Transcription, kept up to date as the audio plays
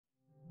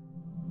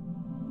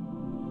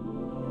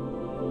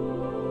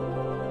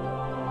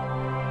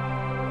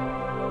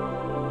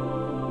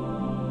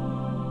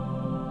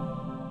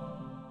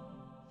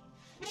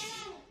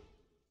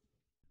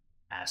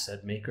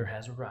asset maker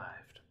has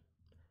arrived.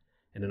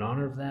 And in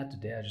honor of that,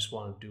 today I just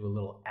want to do a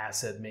little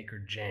asset maker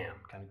jam,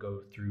 kind of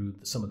go through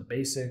some of the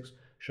basics,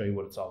 show you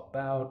what it's all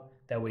about.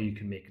 That way you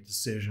can make a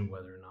decision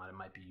whether or not it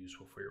might be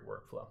useful for your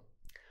workflow.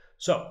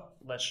 So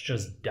let's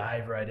just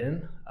dive right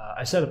in.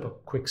 I set up a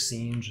quick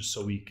scene just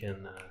so we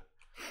can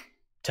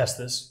test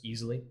this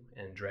easily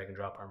and drag and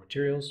drop our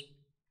materials.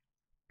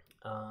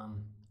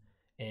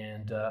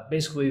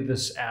 Basically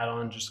this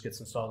add-on just gets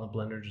installed in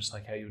Blender just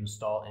like how you would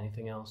install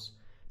anything else.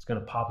 It's going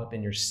to pop up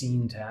in your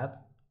scene tab.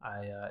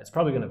 It's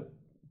probably going to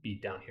be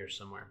down here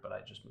somewhere, but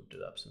I just moved it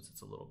up since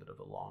it's a little bit of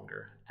a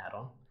longer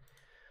add-on.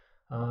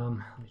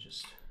 Let me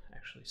just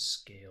actually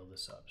scale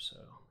this up so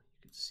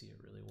you can see it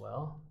really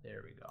well.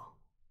 There we go.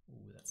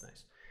 Ooh, that's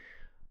nice.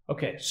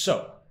 Okay,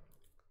 so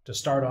to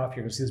start off,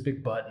 you're going to see this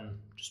big button.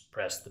 Just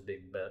press the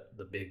big button.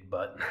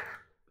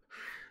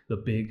 The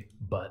big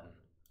button.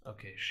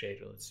 Okay,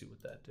 shader, let's see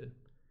what that did.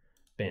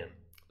 Bam.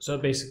 So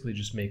it basically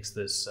just makes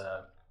this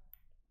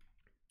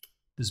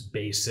this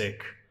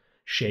basic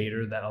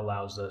shader that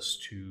allows us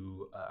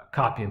to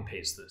copy and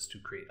paste this to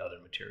create other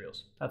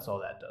materials. That's all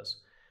that does.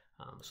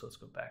 So let's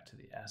go back to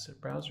the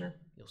asset browser.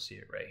 You'll see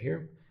it right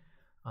here.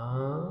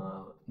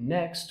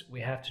 Next,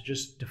 we have to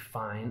just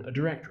define a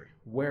directory.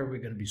 Where are we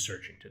going to be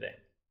searching today?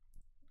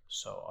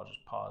 So I'll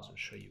just pause and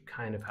show you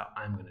kind of how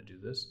I'm going to do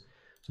this.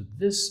 So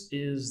this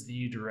is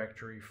the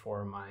directory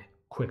for my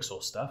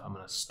Quixel stuff. I'm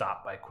going to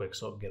stop by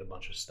Quixel, get a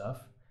bunch of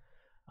stuff.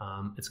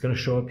 It's going to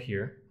show up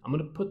here. I'm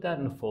going to put that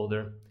in a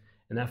folder,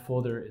 and that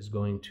folder is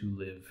going to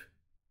live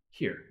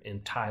here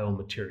in tile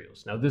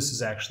materials. Now this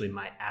is actually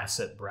my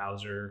asset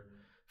browser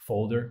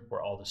folder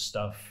where all the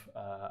stuff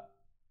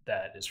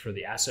that is for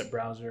the asset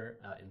browser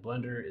in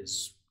Blender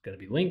is going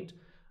to be linked.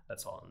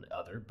 That's all in the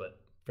other, but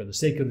for the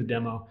sake of the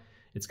demo,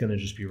 it's going to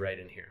just be right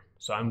in here.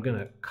 So I'm going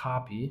to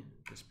copy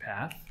this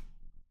path,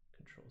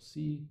 Control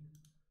C,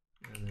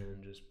 and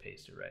then just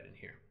paste it right in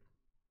here.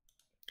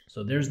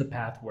 So there's the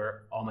path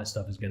where all my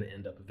stuff is going to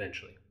end up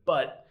eventually.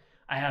 But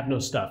I have no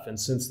stuff, and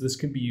since this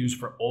can be used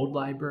for old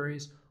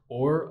libraries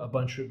or a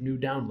bunch of new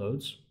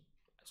downloads,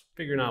 I was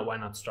figuring out why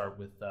not start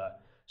with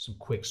some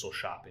Quixel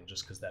shopping,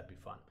 just because that'd be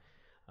fun.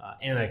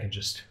 And I could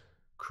just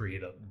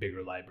create a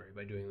bigger library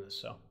by doing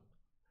this, so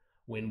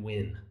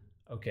win-win.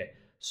 Okay,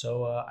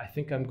 so I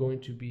think I'm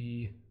going to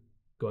be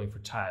going for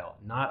tile.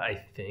 Not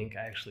I think,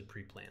 I actually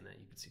pre-planned that.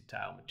 You can see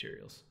tile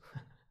materials.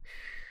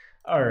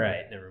 All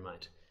right, never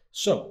mind.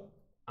 So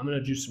I'm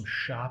gonna do some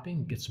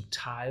shopping, get some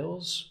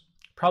tiles,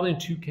 probably in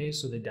 2K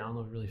so they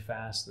download really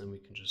fast, and then we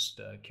can just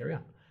carry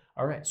on.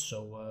 All right,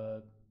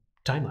 so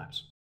time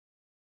lapse.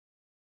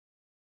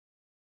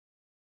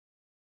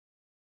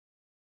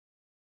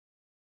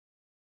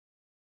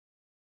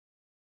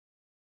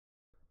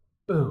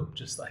 Boom,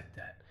 just like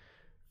that.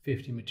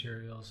 50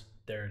 materials,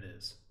 there it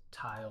is,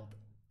 tiled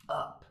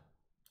up.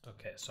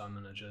 Okay, so I'm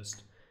gonna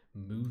just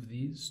move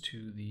these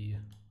to the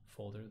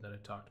folder that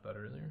I talked about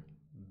earlier.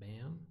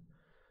 Bam,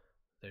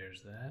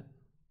 there's that.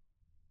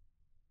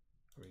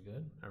 Are we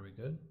good? Are we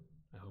good?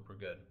 I hope we're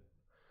good.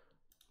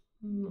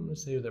 I'm gonna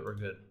say that we're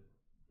good.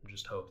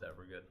 Just hope that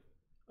we're good.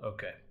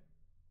 Okay,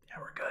 yeah,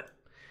 we're good.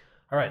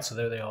 All right, so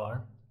there they all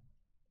are.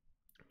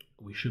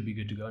 We should be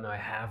good to go. Now I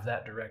have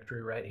that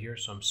directory right here,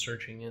 so I'm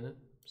searching in it.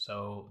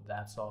 So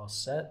that's all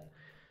set.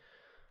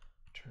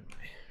 Turn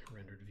my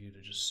rendered view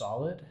to just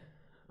solid.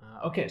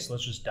 Okay, so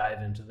let's just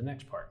dive into the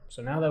next part.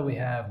 So now that we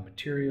have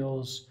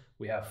materials,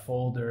 we have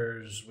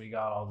folders, we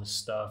got all this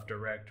stuff,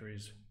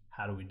 directories,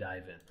 how do we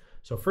dive in?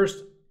 So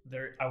first,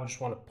 I would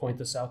just want to point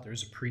this out.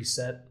 There's a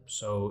preset.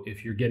 So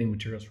if you're getting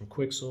materials from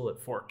Quixel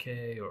at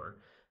 4K or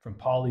from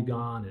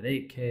Polygon at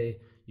 8K,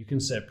 you can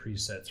set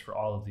presets for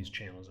all of these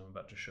channels I'm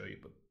about to show you.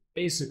 But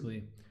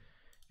basically,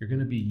 you're going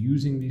to be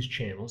using these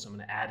channels. I'm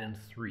going to add in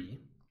 3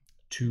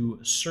 to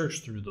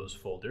search through those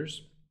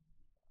folders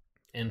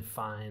and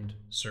find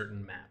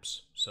certain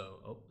maps. So,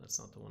 oh, that's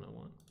not the one I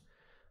want.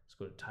 Let's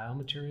go to tile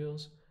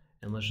materials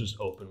and let's just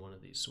open one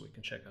of these so we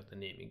can check out the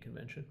naming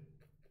convention.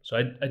 So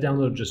I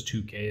downloaded just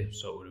 2K,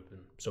 so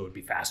it would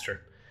be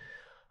faster.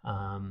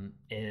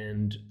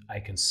 And I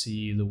can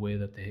see the way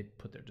that they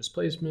put their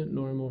displacement,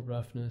 normal,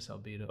 roughness,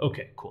 albedo.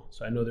 Okay, cool.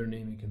 So I know their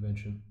naming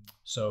convention.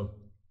 So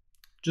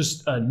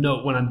just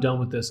note when I'm done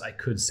with this, I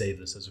could save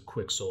this as a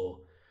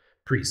Quixel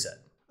preset.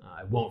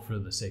 I won't for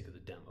the sake of the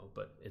demo,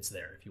 but it's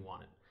there if you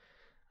want it.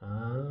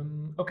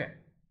 Okay,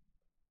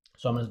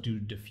 so I'm going to do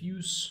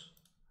diffuse,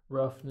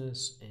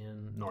 roughness,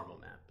 and normal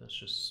map. That's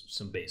just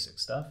some basic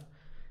stuff.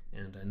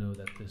 And I know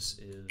that this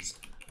is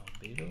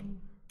albedo, and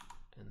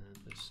then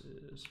this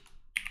is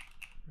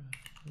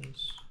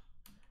roughness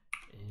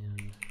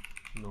and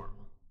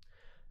normal.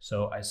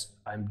 So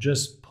I'm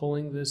just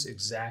pulling this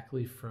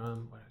exactly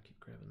from, why do I keep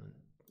grabbing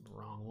the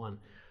wrong one,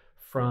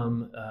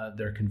 from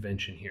their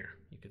convention here.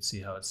 You can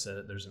see how it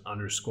said there's an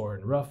underscore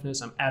in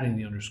roughness. I'm adding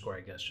the underscore,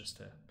 I guess, just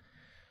to,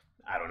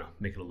 I don't know,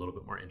 make it a little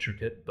bit more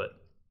intricate,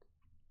 but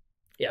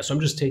yeah, so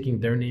I'm just taking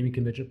their naming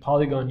convention.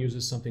 Polygon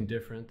uses something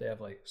different. They have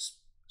like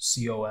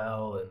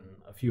COL and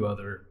a few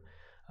other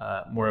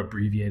more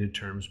abbreviated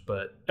terms,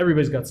 but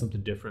everybody's got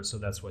something different, so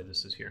that's why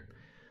this is here.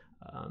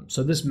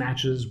 So this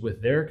matches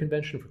with their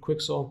convention for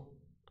Quixel,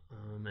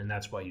 and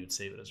that's why you'd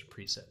save it as a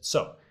preset.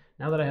 So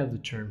now that I have the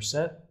term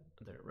set,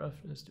 their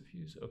roughness,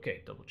 diffuse,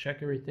 okay, double check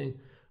everything.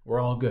 We're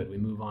all good. We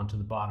move on to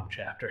the bottom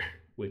chapter,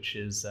 which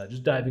is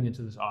just diving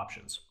into this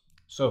options.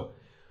 So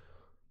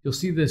you'll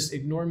see this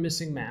ignore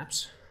missing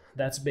maps.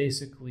 That's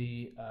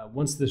basically,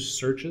 once this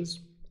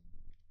searches,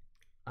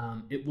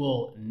 it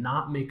will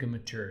not make a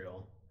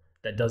material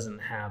that doesn't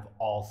have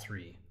all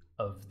three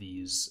of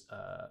these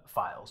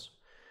files.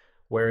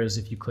 Whereas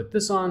if you click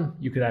this on,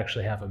 you could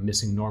actually have a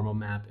missing normal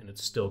map and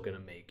it's still going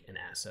to make an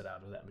asset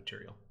out of that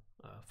material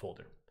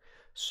folder.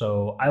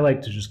 So I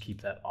like to just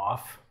keep that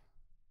off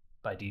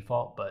by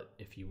default, but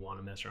if you want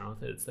to mess around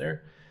with it, it's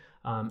there.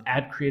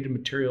 Add created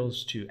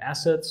materials to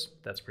assets.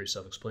 That's pretty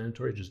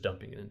self-explanatory, just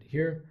dumping it into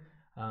here.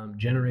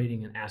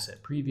 Generating an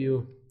asset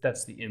preview.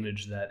 That's the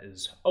image that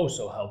is oh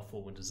so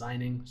helpful when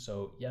designing.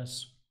 So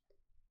yes.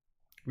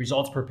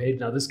 Results per page.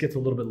 Now this gets a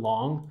little bit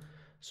long,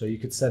 so you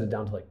could set it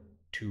down to like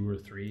 2 or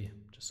 3,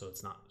 just so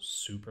it's not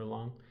super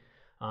long.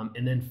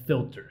 And then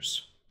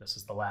filters. This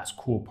is the last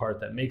cool part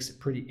that makes it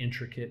pretty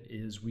intricate,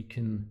 is we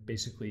can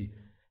basically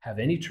have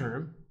any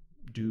term,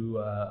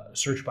 do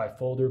search by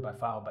folder, by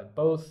file, by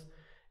both,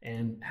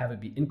 and have it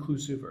be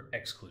inclusive or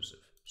exclusive.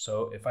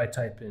 So if I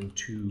type in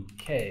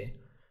 2K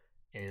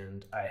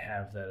and I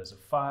have that as a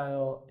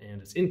file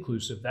and it's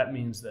inclusive, that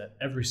means that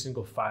every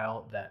single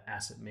file that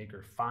Asset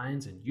Maker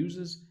finds and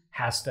uses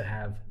has to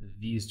have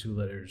these 2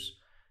 letters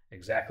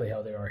exactly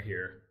how they are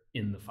here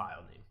in the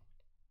file name.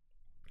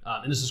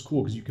 And this is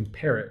cool because you can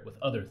pair it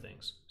with other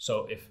things.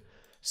 So if,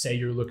 say,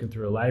 you're looking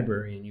through a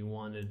library and you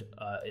wanted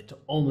it to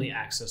only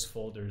access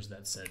folders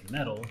that said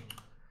metal,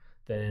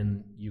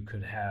 then you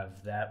could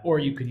have that, or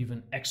you could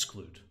even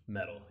exclude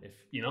metal, if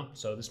you know.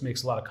 So this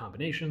makes a lot of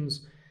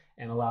combinations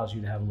and allows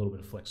you to have a little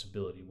bit of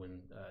flexibility when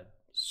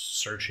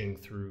searching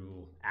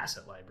through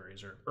asset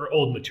libraries or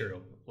old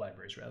material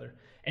libraries rather.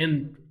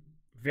 And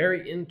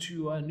very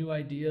into new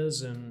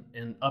ideas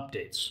and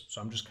updates.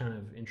 So I'm just kind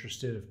of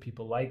interested if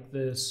people like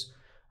this.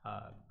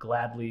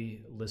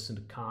 Gladly listen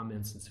to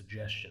comments and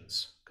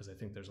suggestions because I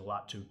think there's a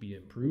lot to be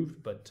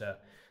improved. But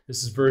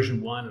this is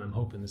version 1, and I'm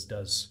hoping this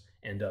does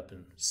end up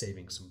in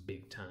saving some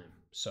big time.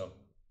 So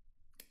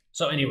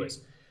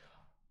anyways,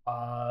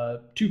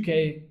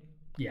 2K,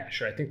 yeah,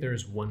 sure. I think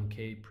there's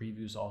 1K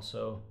previews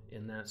also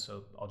in that.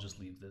 So I'll just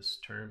leave this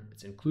term.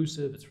 It's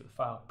inclusive. It's for the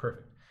file.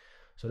 Perfect.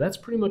 So that's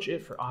pretty much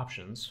it for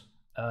options.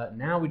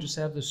 Now we just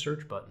have the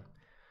search button.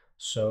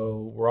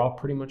 So we're all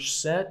pretty much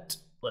set.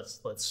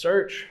 Let's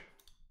search.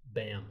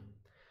 Bam.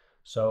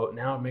 So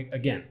now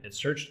again, it's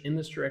searched in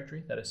this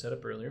directory that I set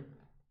up earlier.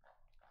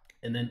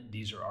 And then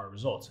these are our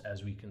results.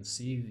 As we can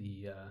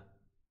see,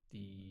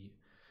 the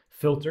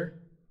filter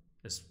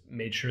is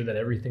made sure that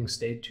everything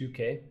stayed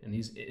 2K. And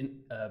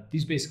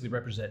these basically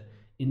represent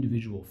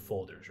individual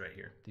folders right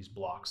here, these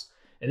blocks.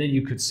 And then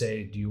you could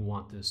say, do you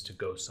want this to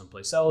go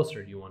someplace else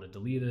or do you want to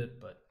delete it?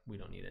 But we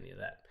don't need any of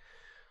that.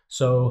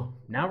 So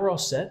now we're all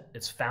set.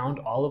 It's found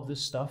all of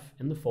this stuff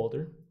in the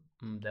folder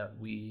that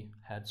we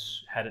had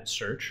it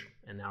search.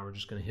 And now we're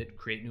just going to hit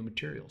create new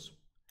materials.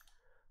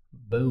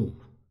 Boom.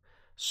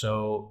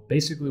 So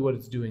basically what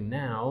it's doing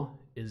now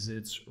is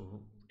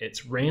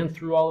it's ran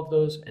through all of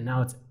those and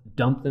now it's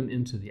dumped them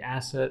into the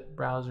asset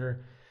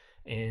browser,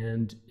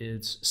 and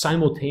it's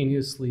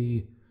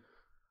simultaneously,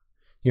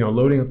 you know,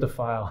 loading up the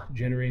file,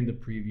 generating the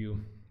preview,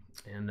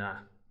 and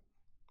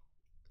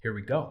here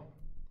we go.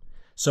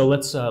 So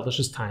let's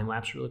just time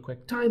lapse really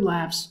quick. Time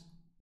lapse.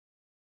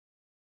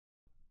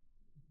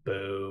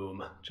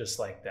 Boom, just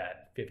like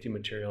that. 50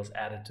 materials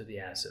added to the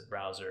asset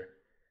browser.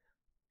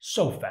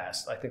 So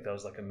fast. I think that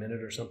was like a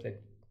minute or something.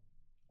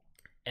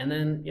 And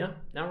then, yeah,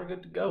 now we're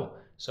good to go.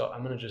 So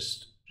I'm going to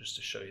just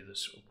to show you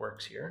this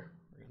works here,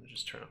 we're going to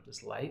just turn up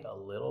this light a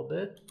little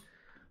bit.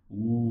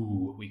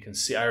 Ooh, we can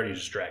see, I already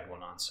just dragged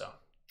one on, so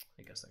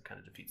I guess that kind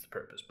of defeats the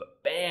purpose.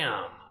 But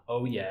bam!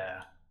 Oh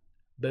yeah.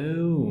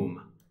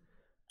 Boom.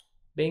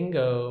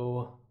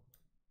 Bingo.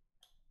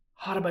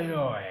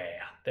 Hadabayoy.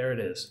 There it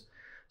is.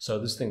 So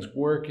this thing's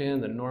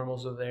working, the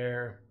normals are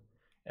there,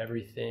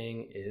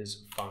 everything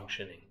is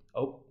functioning.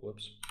 Oh,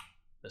 whoops,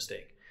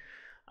 mistake.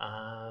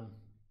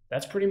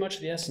 That's pretty much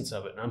the essence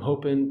of it. And I'm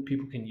hoping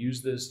people can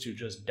use this to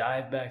just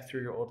dive back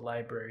through your old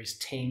libraries,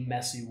 tame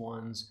messy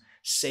ones,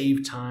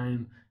 save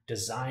time,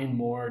 design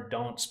more,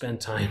 don't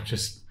spend time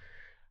just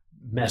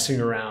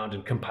messing around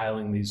and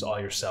compiling these all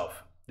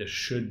yourself. This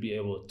should be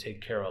able to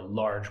take care of a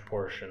large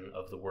portion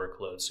of the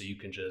workload so you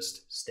can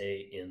just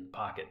stay in the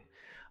pocket.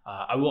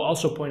 I will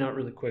also point out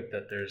really quick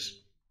that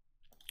there's,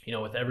 you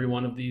know, with every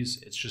one of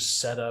these, it's just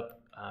set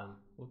up,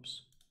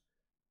 whoops,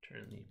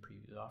 turn the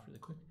preview off really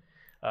quick.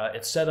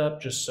 It's set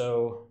up just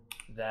so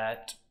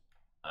that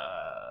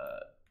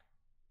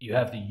you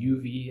have the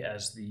UV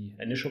as the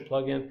initial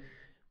plugin.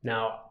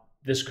 Now,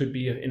 this could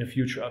be in a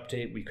future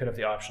update. We could have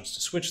the options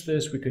to switch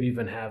this. We could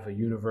even have a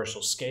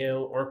universal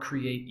scale or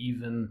create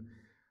even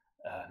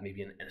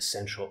maybe an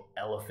essential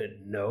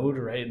elephant node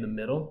right in the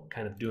middle,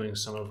 kind of doing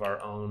some of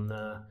our own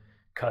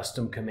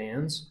custom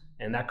commands.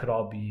 And that could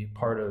all be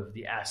part of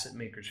the asset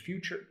maker's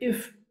future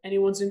if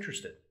anyone's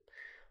interested.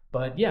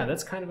 But yeah,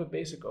 that's kind of a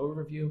basic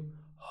overview.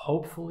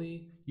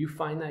 Hopefully you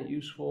find that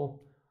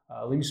useful.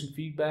 Leave me some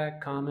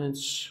feedback,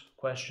 comments,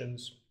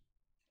 questions,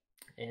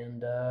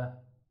 and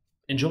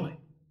enjoy.